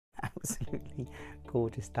absolutely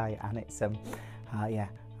gorgeous day, and it's start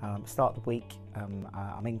of the week.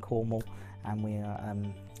 I'm in Cornwall, and we're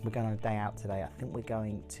going on a day out today. I think we're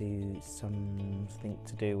going to something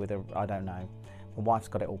to do with I don't know. My wife's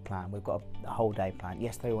got it all planned. We've got a whole day planned.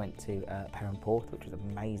 Yesterday we went to Perranporth, which was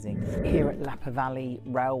amazing. Here at Lappa Valley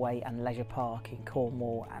Railway and Leisure Park in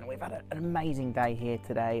Cornwall, and we've had an amazing day here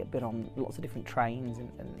today. I've been on lots of different trains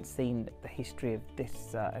and seen the history of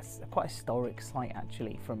this quite historic site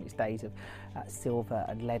actually, from its days of silver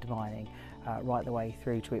and lead mining right the way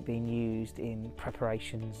through to it being used in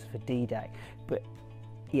preparations for D-Day. But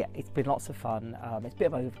yeah, it's been lots of fun. It's a bit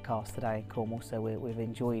of overcast today in Cornwall, so we've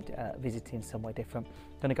enjoyed visiting somewhere different.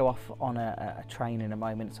 I'm going to go off on a train in a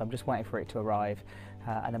moment, so I'm just waiting for it to arrive,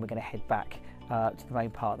 and then we're going to head back to the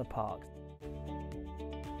main part of the park.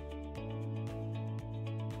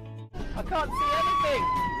 I can't see anything!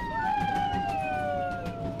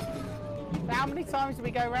 So how many times do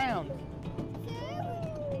we go round?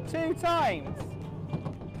 2 times?